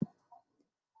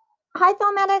Hi,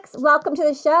 Filmatics. Welcome to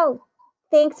the show.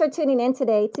 Thanks for tuning in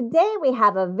today. Today, we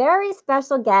have a very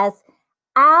special guest,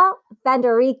 Al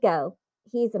Federico.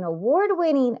 He's an award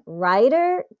winning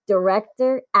writer,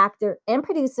 director, actor, and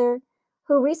producer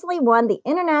who recently won the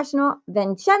International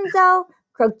Vincenzo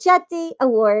Crocetti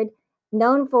Award,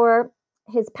 known for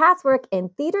his past work in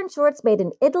theater and shorts made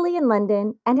in Italy and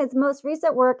London, and his most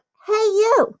recent work, Hey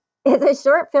You, is a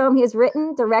short film he has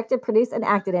written, directed, produced, and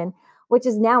acted in, which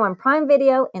is now on Prime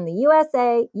Video in the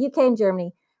USA, UK, and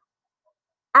Germany.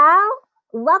 Al,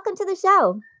 welcome to the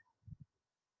show.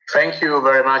 Thank you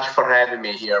very much for having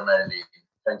me here, Marilyn.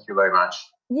 Thank you very much.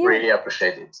 Really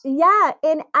appreciate it. Yeah,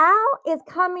 and Al is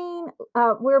coming,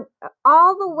 we're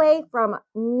all the way from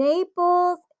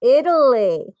Naples,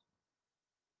 Italy.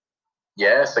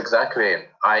 Yes, exactly.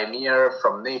 I'm here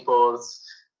from Naples,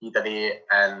 Italy,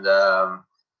 and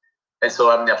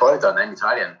so I'm Neapolitan, I'm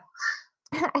Italian.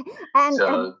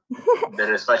 So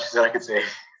there is much as I could say.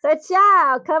 So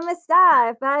ciao, come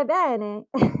stai? Vai bene?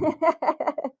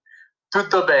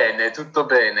 Tutto bene,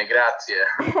 grazie.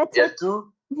 E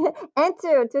tu? And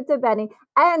tutto bene.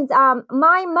 And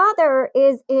my mother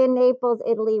is in Naples,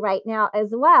 Italy right now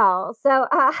as well. So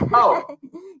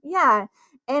yeah.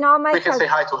 And all my we can say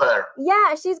hi to her.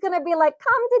 Yeah, she's gonna be like,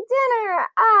 come to dinner.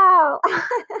 Oh.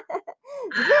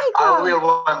 I will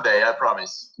one day, I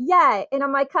promise. Yeah,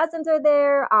 and my cousins are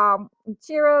there.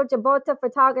 Ciro Jabota,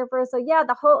 photographer. So yeah,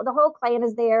 the whole clan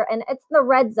is there, and it's the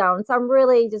red zone. So I'm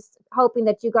really just hoping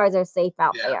that you guys are safe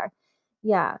out there.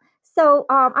 Yeah. So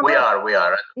we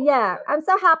are. Yeah, I'm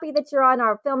so happy that you're on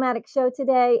our Filmatic show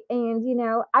today. And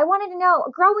I wanted to know,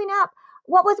 growing up,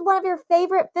 what was one of your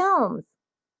favorite films?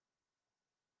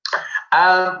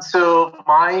 So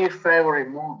my favorite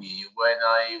movie when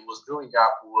I was growing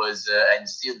up was, and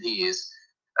still is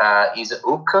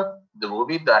Hook, the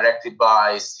movie directed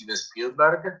by Steven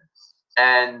Spielberg,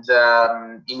 and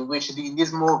in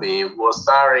this movie was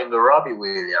starring Robbie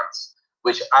Williams,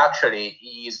 which actually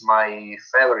is my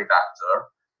favorite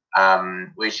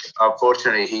actor, which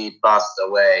unfortunately he passed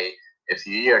away a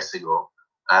few years ago,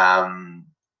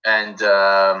 and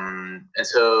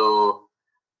so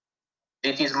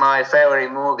it is my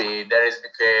favorite movie. That is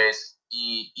because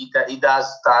it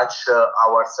does touch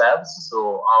ourselves,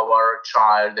 so our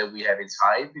child that we have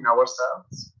inside in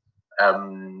ourselves,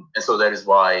 and so that is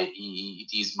why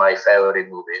it is my favorite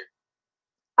movie.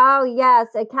 Oh yes,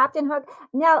 Captain Hook.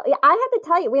 Now I have to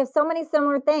tell you, we have so many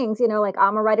similar things. Like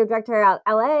I'm a writer director out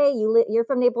LA. You're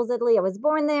from Naples, Italy. I was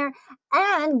born there.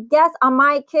 And guess on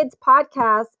my kids'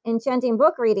 podcast, Enchanting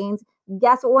Book Readings.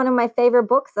 Guess what? One of my favorite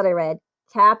books that I read,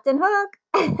 Captain Hook.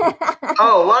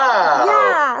 Oh wow!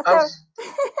 Yeah, so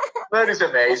that is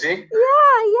amazing.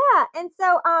 Yeah. And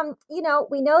so, we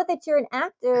know that you're an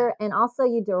actor and also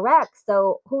you direct.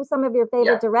 So, who's some of your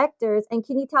favorite directors? And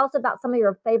can you tell us about some of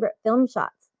your favorite film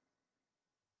shots?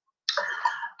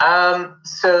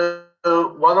 So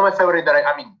one of my favorite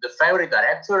the favorite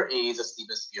director is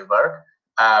Steven Spielberg.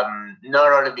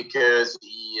 Not only because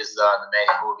he has done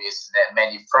many movies,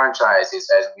 many franchises,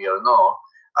 as we all know,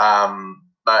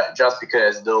 but just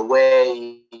because the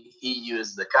way he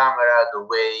used the camera, the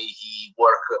way he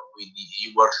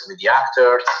works with the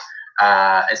actors,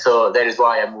 and so that is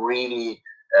why I'm really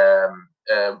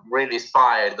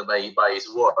inspired by his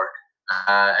work.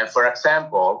 And for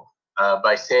example,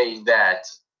 by saying that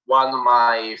one of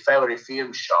my favorite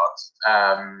film shots,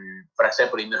 for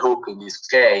example, in The Hook, in this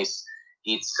case,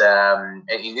 it's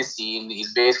in this scene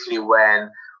is basically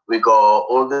when we got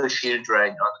all the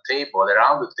children on the table,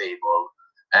 around the table,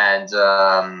 and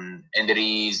there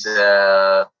is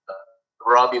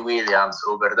Robbie Williams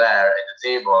over there at the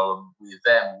table with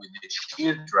them, with the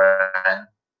children,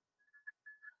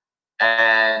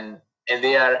 and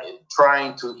they are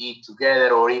trying to eat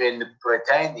together or even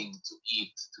pretending to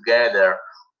eat together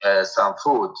some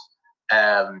food.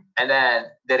 And then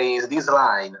there is this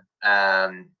line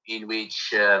in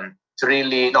which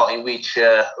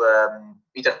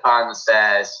Peter Pan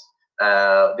says,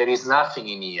 there is nothing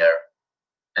in here.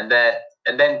 And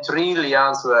then Trilly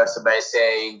answers by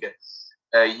saying,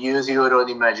 use your own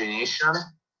imagination.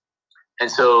 And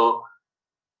so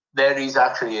there is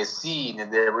actually a scene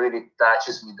that really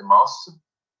touches me the most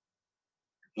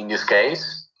in this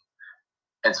case.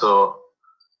 And so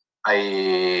but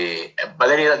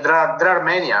there are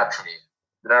many actually.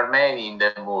 There are many in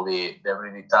the movie that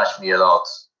really touch me a lot.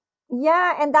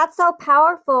 Yeah, and that's so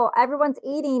powerful. Everyone's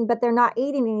eating, but they're not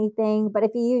eating anything. But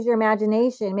if you use your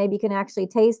imagination, maybe you can actually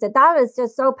taste it. That is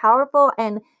just so powerful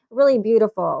and really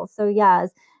beautiful. So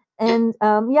yes. And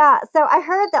so I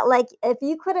heard that, like, if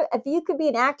you could be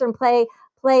an actor and play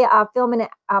play a film in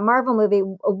a Marvel movie,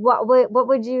 what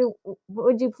would you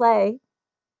play?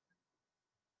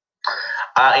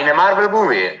 In a Marvel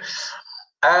movie,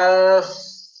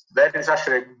 that is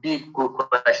actually a big good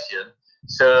question.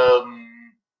 So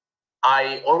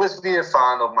I always been a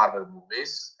fan of Marvel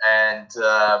movies, and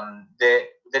there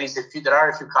are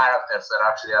a few characters that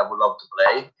actually I would love to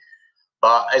play.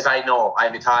 But as I know,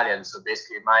 I'm Italian, so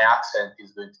basically my accent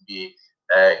is going to be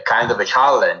kind of a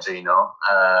challenge,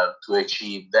 to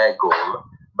achieve that goal.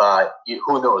 But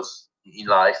who knows in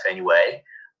life anyway.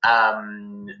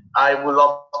 I would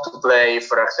love to play,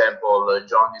 for example,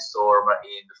 Johnny Storm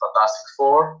in the Fantastic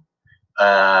Four,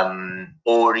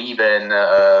 or even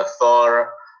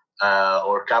Thor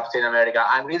or Captain America.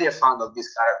 I'm really a fan of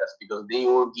these characters because they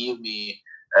all give me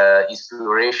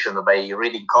inspiration by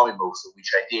reading comic books,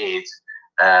 which I did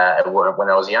when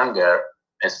I was younger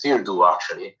and still do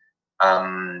actually.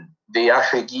 They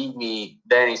actually give me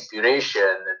that inspiration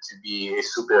to be a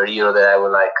superhero that I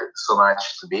would like so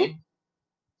much to be.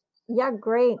 Yeah,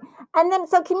 great. And then,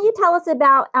 so can you tell us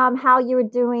about how you were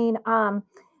doing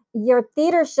your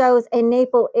theater shows in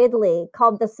Naples, Italy,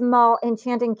 called The Small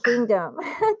Enchanting Kingdom?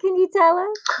 Can you tell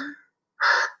us?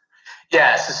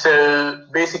 Yes. So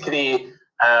basically,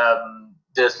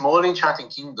 The Small Enchanting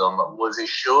Kingdom was a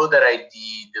show that I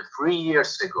did 3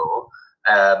 years ago.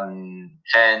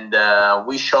 And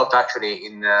we shot actually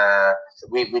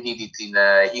we did it in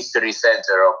the History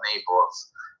Center of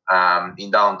Naples,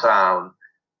 in downtown.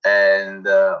 And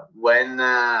when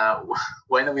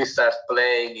we start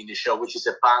playing in the show, which is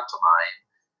a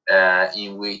pantomime,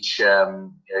 in which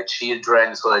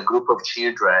children, so a group of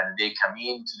children, they come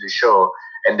into the show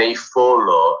and they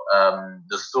follow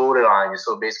the storyline.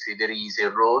 So basically, there is a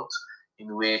road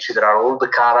in which there are all the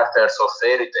characters of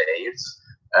fairy tales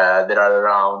that are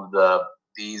around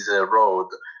this road,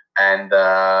 and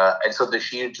so the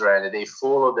children, they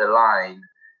follow the line.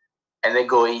 And they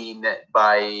go in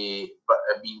by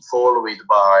being followed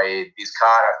by these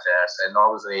characters and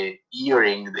obviously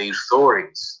hearing their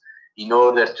stories in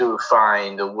order to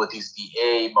find what is the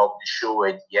aim of the show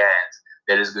at the end,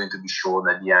 that is going to be shown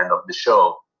at the end of the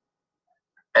show.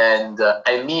 And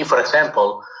me, for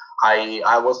example,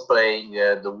 I was playing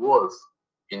the wolf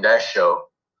in that show,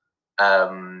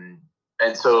 and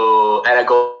I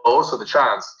got also the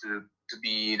chance to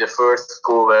be the first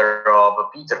cover of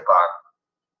Peter Pan,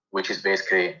 which is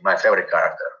basically my favorite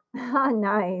character. Oh,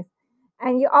 nice.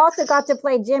 And you also got to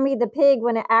play Jimmy the pig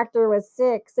when an actor was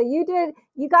sick. So you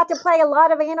got to play a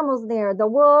lot of animals there. The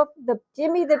wolf, the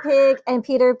Jimmy the pig, and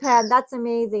Peter Pan. That's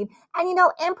amazing. And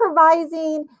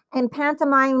improvising and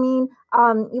pantomiming.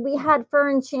 We had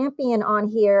Fern Champion on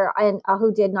here, and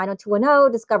who did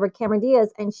 90210, discovered Cameron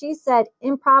Diaz, and she said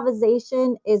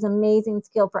improvisation is amazing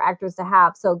skill for actors to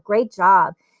have. So great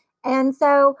job. And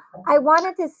so I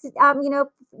wanted to,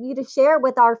 you to share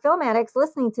with our film addicts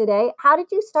listening today, how did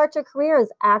you start your career as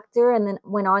actor and then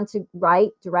went on to write,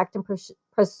 direct, and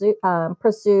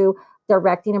pursue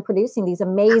directing and producing these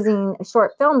amazing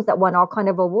short films that won all kind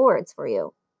of awards for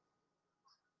you?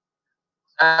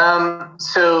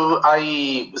 So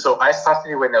I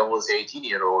started when I was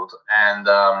 18-year-old and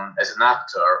as an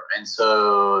actor. And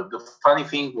so the funny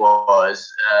thing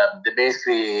was that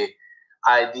basically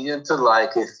I didn't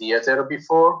like a theater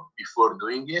before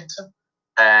doing it,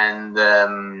 and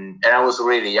I was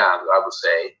really young, I would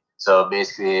say. So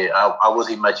basically, I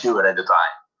was immature at the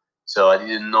time, so I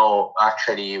didn't know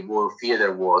actually what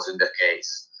theater was in the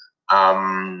case.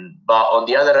 But on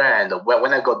the other hand,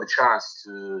 when I got the chance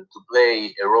to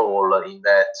play a role in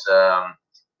that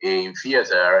in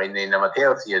theater, in the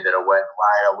amateur theater, while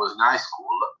I was in high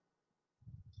school,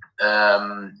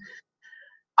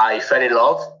 I fell in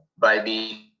love by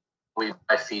being with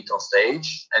my feet on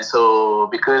stage. And so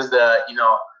because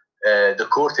the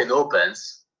curtain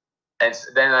opens, and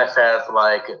then I felt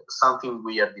like something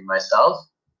weird in myself.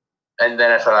 And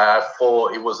then I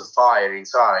thought it was a fire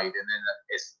inside. And then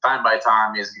it's time by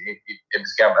time it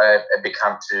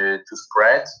began to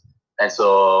spread. And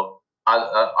so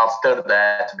after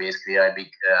that, basically, I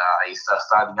started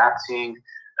studying acting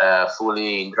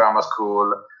fully in drama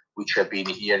school, which have been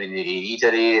here in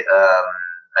Italy,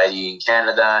 in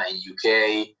Canada, in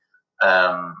UK.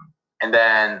 And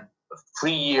then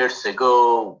 3 years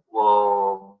ago,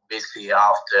 basically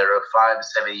after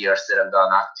 5-7 years that I've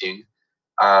done acting,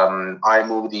 I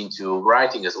moved into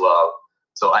writing as well.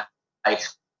 So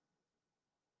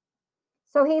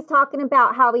So he's talking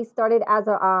about how he started as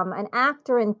an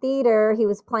actor in theater. He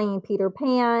was playing Peter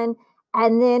Pan,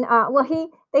 and then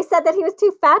they said that he was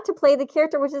too fat to play the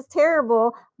character, which is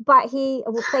terrible. But he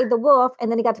played the wolf,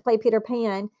 and then he got to play Peter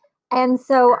Pan. And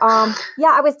so,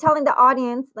 yeah, I was telling the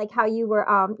audience like how you were,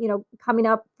 coming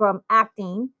up from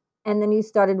acting, and then you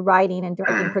started writing and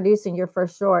directing, producing your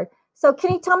first short. So,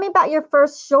 can you tell me about your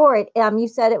first short? You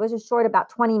said it was a short about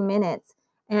 20 minutes,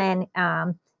 and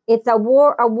it's a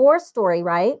war story,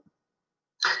 right?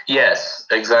 Yes,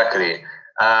 exactly.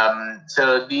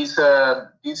 So this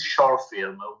short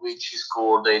film, which is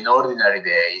called An Ordinary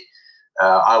Day,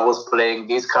 I was playing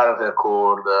this character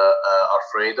called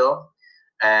Alfredo,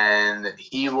 and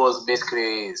he was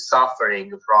basically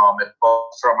suffering from a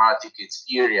post-traumatic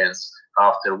experience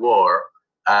after war.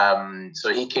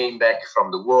 So he came back from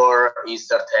the war. He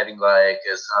started having like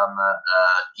some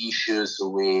issues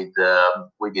with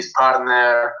his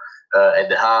partner at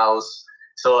the house.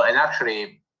 So and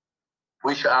actually,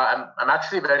 which I'm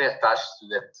actually very attached to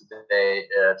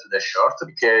the short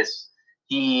because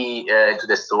he to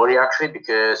the story actually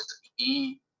because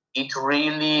he it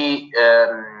really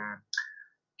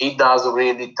it does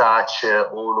really touch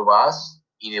all of us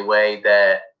in a way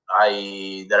that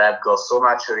I've got so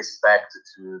much respect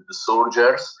to the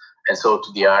soldiers and so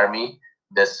to the army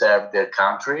that serve their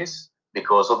countries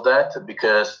because of that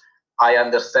because I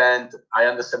understand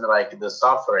like the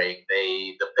suffering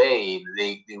the pain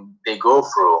they go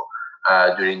through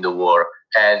during the war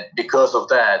and because of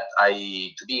that I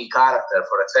to be in character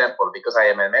for example because I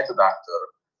am a method actor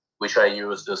which I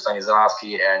use the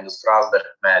Stanislavski and Strasberg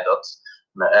methods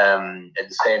at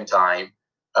the same time.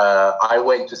 I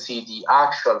went to see the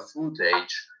actual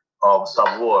footage of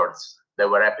some wars that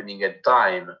were happening at the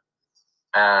time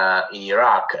in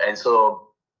Iraq, and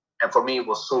for me it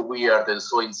was so weird and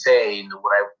so insane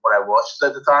what I watched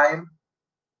at the time,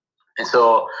 and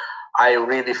so I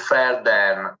really felt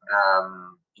them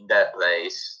in that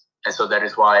place, and so that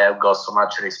is why I've got so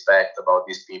much respect about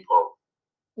these people.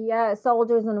 Yeah,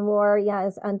 soldiers in war.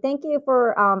 Yes, and thank you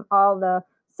for all the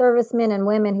servicemen and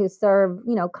women who serve,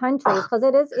 countries, because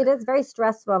it is very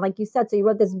stressful. Like you said, so you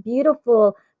wrote this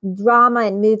beautiful drama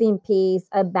and moving piece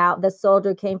about the soldier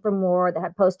who came from war that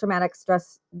had post traumatic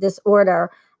stress disorder,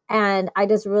 and I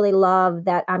just really love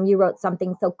that you wrote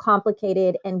something so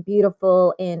complicated and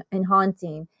beautiful and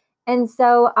haunting. And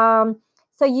so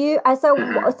so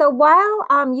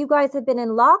while you guys have been in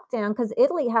lockdown because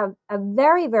Italy have a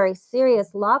very very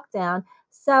serious lockdown.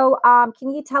 So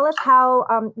can you tell us how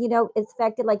it's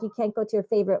affected? Like you can't go to your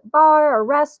favorite bar or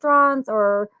restaurants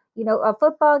or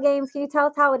football games. Can you tell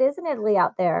us how it is in Italy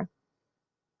out there?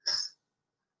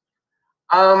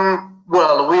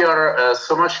 Well, we are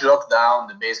so much locked down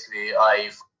that basically I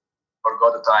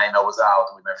forgot the time I was out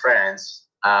with my friends.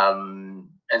 And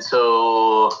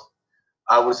so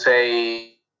I would say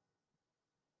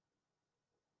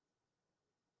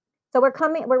So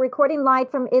we're recording live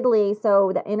from Italy.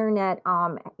 So the internet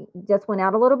just went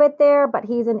out a little bit there, but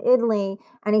he's in Italy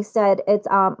and he said it's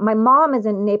my mom is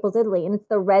in Naples, Italy, and it's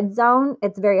the red zone.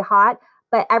 It's very hot,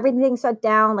 but everything's shut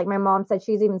down. Like my mom said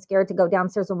she's even scared to go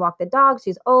downstairs and walk the dog.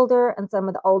 She's older, and some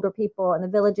of the older people in the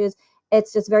villages,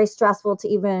 it's just very stressful to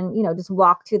even, just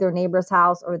walk to their neighbor's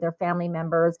house or their family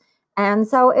members. And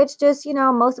so it's just,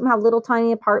 most of them have little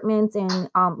tiny apartments and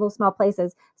little small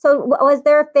places. So, was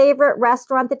there a favorite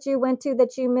restaurant that you went to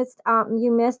that you missed?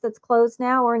 You missed that's closed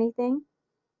now or anything?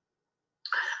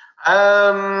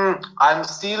 I'm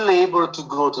still able to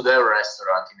go to the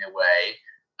restaurant in a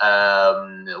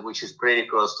way, which is pretty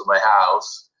close to my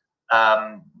house.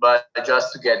 But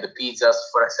just to get the pizzas,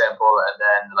 for example, and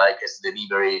then like as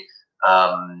delivery,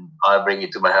 I'll bring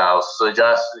it to my house. So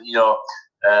just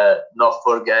not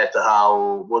forget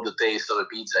how what the taste of a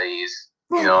pizza is.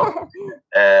 You know,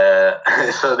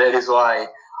 so that is why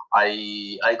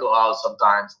I go out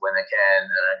sometimes when I can, and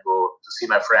I go to see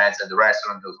my friends at the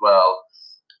restaurant as well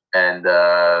and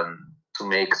to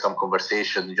make some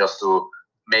conversation just to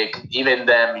make even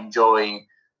them enjoying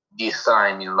this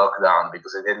time in lockdown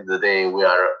because at the end of the day we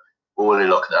are all in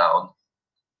lockdown.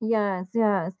 Yes,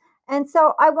 yes. And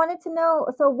so I wanted to know,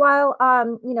 so while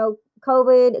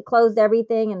COVID closed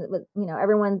everything and with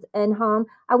everyone's in home,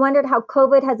 I wondered how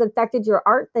COVID has affected your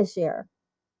art this year.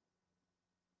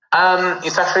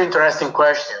 It's actually an interesting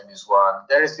question, this one.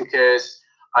 That is because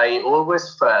I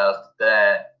always felt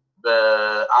that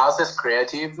us as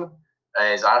creative,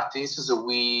 as artists,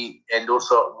 we and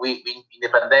also we in the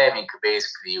pandemic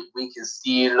basically we can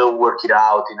still work it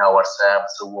out in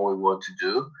ourselves what we want to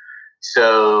do.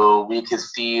 So we can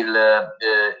still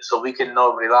so we can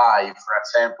not rely, for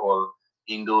example,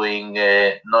 in doing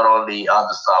not only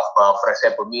other stuff, but for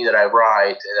example, me that I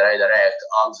write that I direct.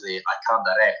 Obviously, I can't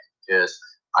direct because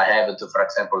I haven't, for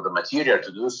example, the material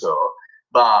to do so,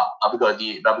 but I've got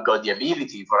the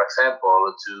ability, for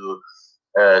example,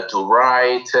 to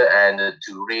write and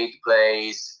to read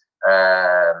plays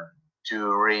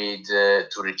to read,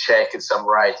 to recheck some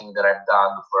writing that I've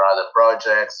done for other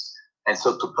projects, and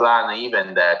so to plan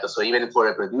even that. So even for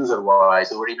a producer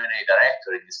wise, or even a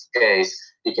director in this case,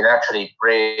 you can actually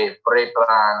pre-plan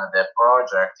the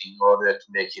project in order to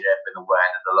make it happen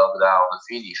when the lockdown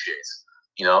finishes,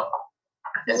 you know?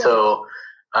 And so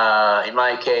in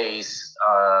my case,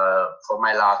 for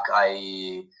my luck,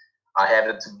 I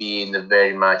haven't been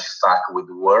very much stuck with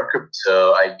work.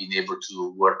 So I've been able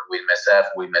to work with myself,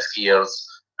 with my skills,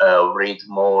 read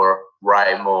more,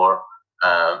 write more.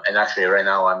 And actually right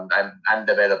now I'm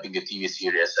developing a TV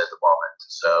series at the moment.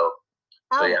 So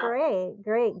yeah.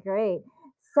 Great.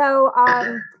 So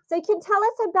so you can tell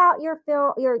us about your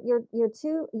film,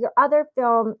 your other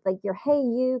film, like your Hey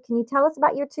You. Can you tell us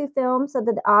about your two films so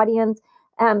that the audience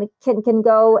can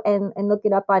go and look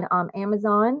it up on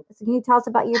Amazon? So can you tell us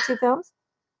about your two films?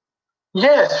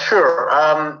 Yes, sure.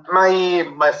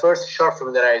 My first short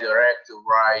film that I direct,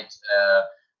 write,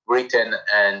 written,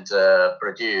 and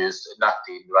produced,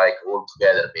 nothing like all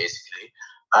together basically.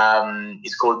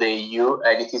 It's called The EU,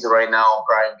 and it is right now on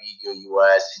Prime Video,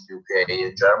 US, UK,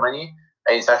 and Germany,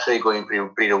 and it's actually going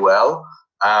pretty well.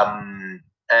 And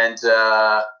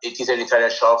it is an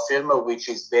Italian short film which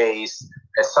is based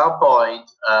at some point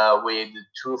with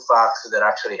two facts that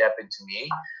actually happened to me.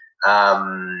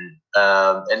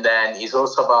 And then it's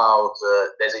also about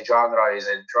there's a genre, is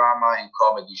a drama and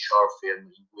comedy short film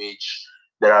in which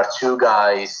there are two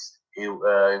guys in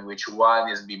which one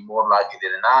has been more lucky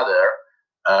than another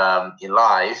in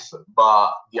life,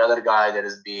 but the other guy that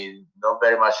has been not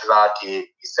very much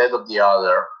lucky instead of the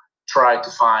other try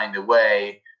to find a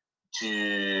way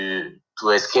to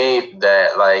escape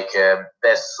that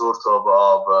that sort of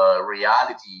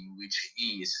reality in which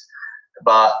he is.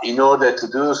 But in order to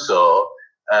do so,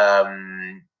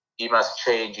 he must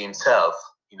change himself,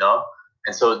 you know.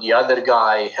 And so the other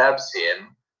guy helps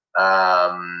him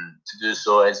to do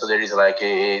so. And so there is like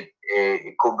a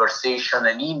conversation,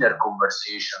 an inner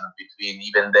conversation between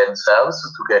even themselves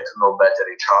to get to know better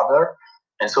each other.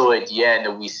 And so at the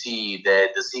end, we see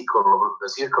that the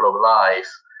circle of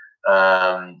life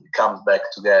comes back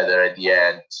together at the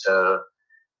end. So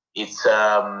it's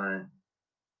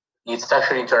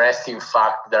actually interesting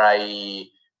fact that I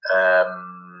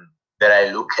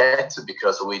look at,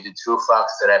 because with the true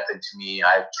facts that happened to me,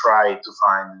 I've tried to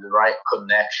find the right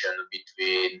connection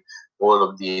between all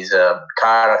of these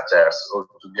characters all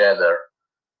together,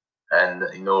 and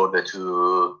in order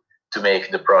to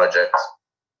make the project.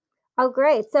 Oh,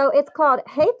 great! So it's called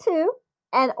Hey Two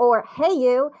or Hey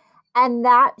You, and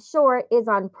that short is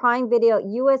on Prime Video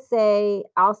USA,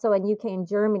 also in UK and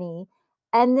Germany.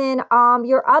 And then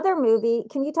your other movie,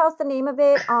 can you tell us the name of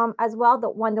it as well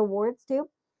that won the awards too?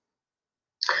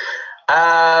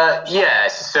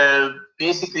 Yes. So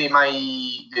basically,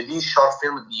 this short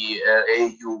film, the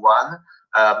AU one,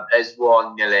 has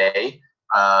won in LA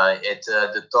at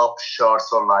the Top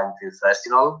Shorts Online Film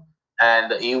Festival,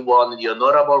 and he won the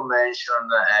honorable mention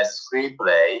as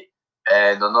screenplay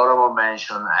and honorable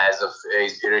mention as an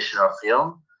inspirational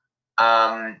film.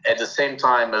 At the same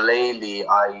time, lately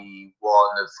I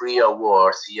won 3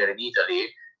 awards here in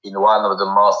Italy in one of the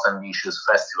most ambitious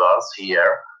festivals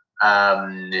here,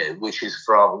 which is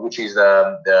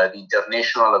the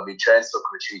International Vincenzo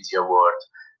Crociti Award,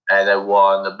 and I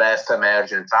won the Best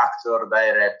Emergent Actor,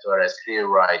 Director, and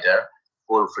Screenwriter,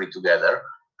 all 3 together,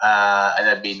 and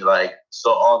I've been like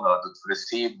so honored to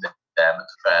receive them at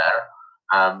Fair,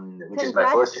 which is my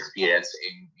first experience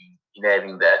in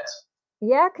having that.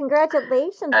 Yeah,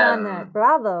 congratulations on that.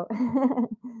 Bravo.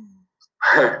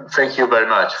 Thank you very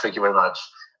much. Thank you very much.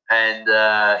 And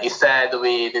instead,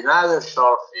 with another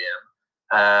short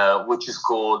film, which is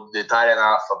called The Italian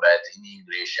Alphabet in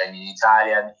English, and in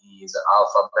Italian is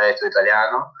Alfabeto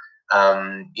Italiano.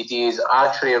 It is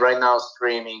actually right now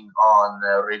streaming on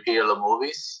Reveal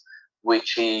Movies,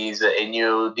 which is a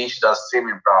new digital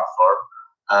streaming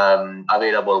platform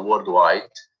available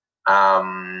worldwide.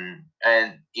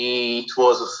 And it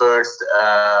was the first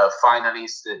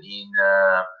finalist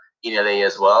in LA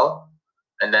as well,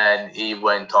 and then he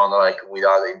went on like to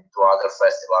other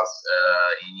festivals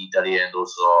in Italy and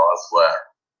also elsewhere.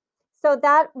 So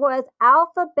that was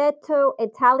Alfabeto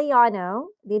Italiano,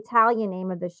 the Italian name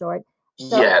of the short.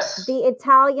 So yes, the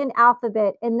Italian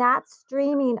alphabet, and that's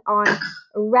streaming on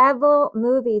Revel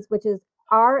Movies, which is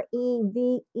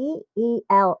REVEEL,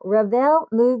 Revel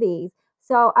Movies.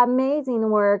 So amazing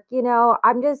work.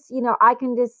 I'm just, I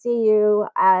can just see you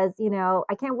as,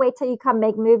 I can't wait till you come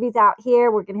make movies out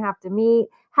here. We're going to have to meet,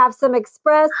 have some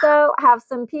espresso, have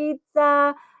some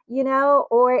pizza,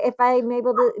 or if I'm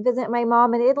able to visit my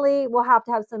mom in Italy, we'll have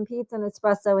to have some pizza and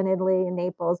espresso in Italy and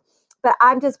Naples. But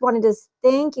I'm just wanted to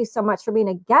thank you so much for being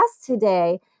a guest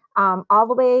today, all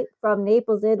the way from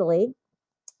Naples, Italy.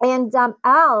 And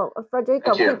Al,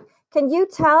 Federico, Thank you. can you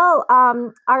tell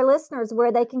our listeners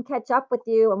where they can catch up with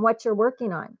you and what you're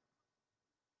working on?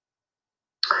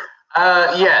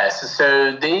 Yes,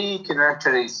 so they can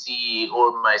actually see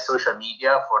all my social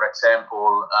media. For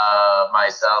example,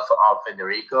 myself, Al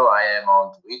Federico, I am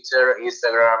on Twitter,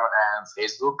 Instagram, and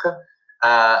Facebook.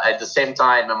 At the same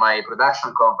time, my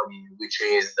production company, which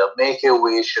is the Make a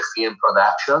Wish Film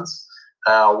Productions,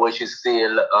 which is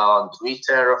still on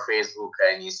Twitter, Facebook,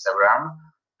 and Instagram.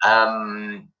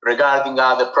 Regarding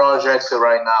other projects,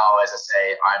 right now, as I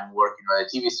say, I'm working on a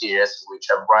TV series, which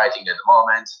I'm writing at the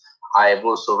moment. I have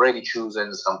also already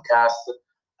chosen some cast,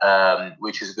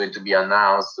 which is going to be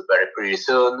announced very pretty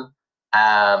soon,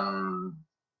 and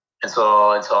so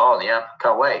on. Yeah,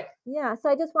 can't wait. Yeah, so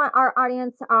I just want our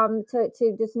audience to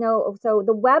just know. So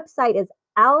the website is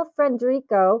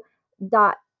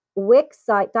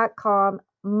alfrederico.wixsite.com,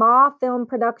 Ma Film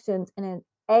Productions, and an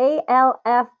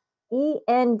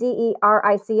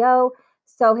ALFENDERICO.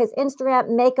 So his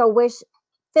Instagram, Make a Wish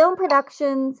Film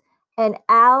Productions, and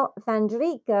Al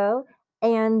Federico.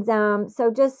 And so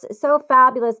just so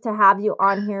fabulous to have you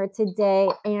on here today.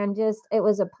 And just it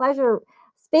was a pleasure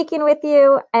speaking with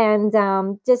you, and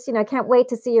just can't wait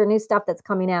to see your new stuff that's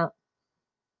coming out.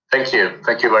 Thank you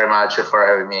very much for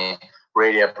having me.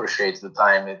 Really appreciate the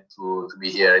time to be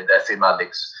here at Film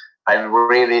Addicts. I'm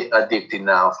really addicted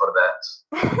now for that.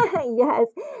 Yes,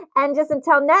 and just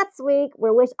until next week,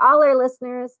 we wish all our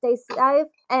listeners stay safe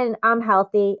and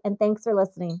healthy, and thanks for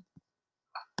listening.